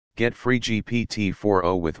Get free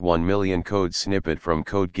GPT-4o with 1 million code snippet from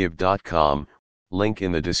codegive.com, link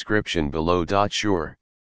in the description below. Sure.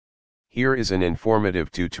 Here is an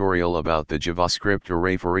informative tutorial about the JavaScript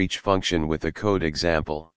array foreach function with a code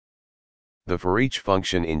example. The foreach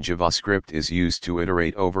function in JavaScript is used to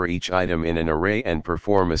iterate over each item in an array and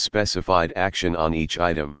perform a specified action on each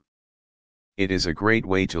item. It is a great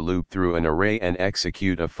way to loop through an array and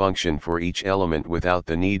execute a function for each element without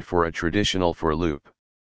the need for a traditional for loop.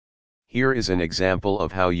 Here is an example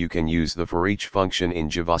of how you can use the foreach function in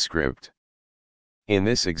JavaScript. In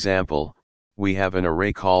this example, we have an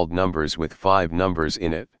array called numbers with 5 numbers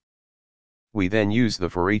in it. We then use the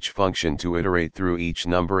foreach function to iterate through each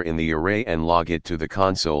number in the array and log it to the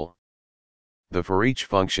console. The foreach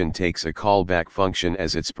function takes a callback function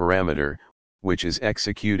as its parameter, which is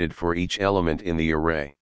executed for each element in the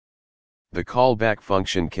array. The callback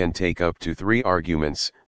function can take up to 3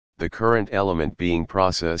 arguments, the current element being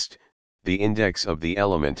processed, the index of the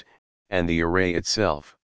element, and the array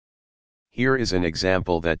itself. Here is an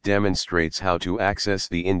example that demonstrates how to access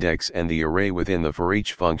the index and the array within the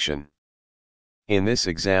foreach function. In this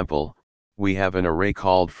example, we have an array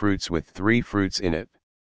called fruits with 3 fruits in it.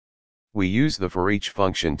 We use the foreach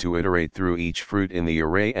function to iterate through each fruit in the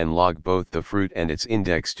array and log both the fruit and its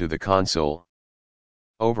index to the console.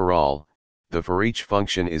 Overall, the foreach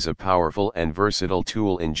function is a powerful and versatile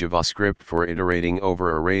tool in JavaScript for iterating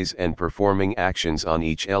over arrays and performing actions on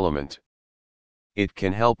each element. It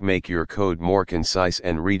can help make your code more concise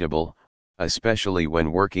and readable, especially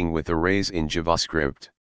when working with arrays in JavaScript.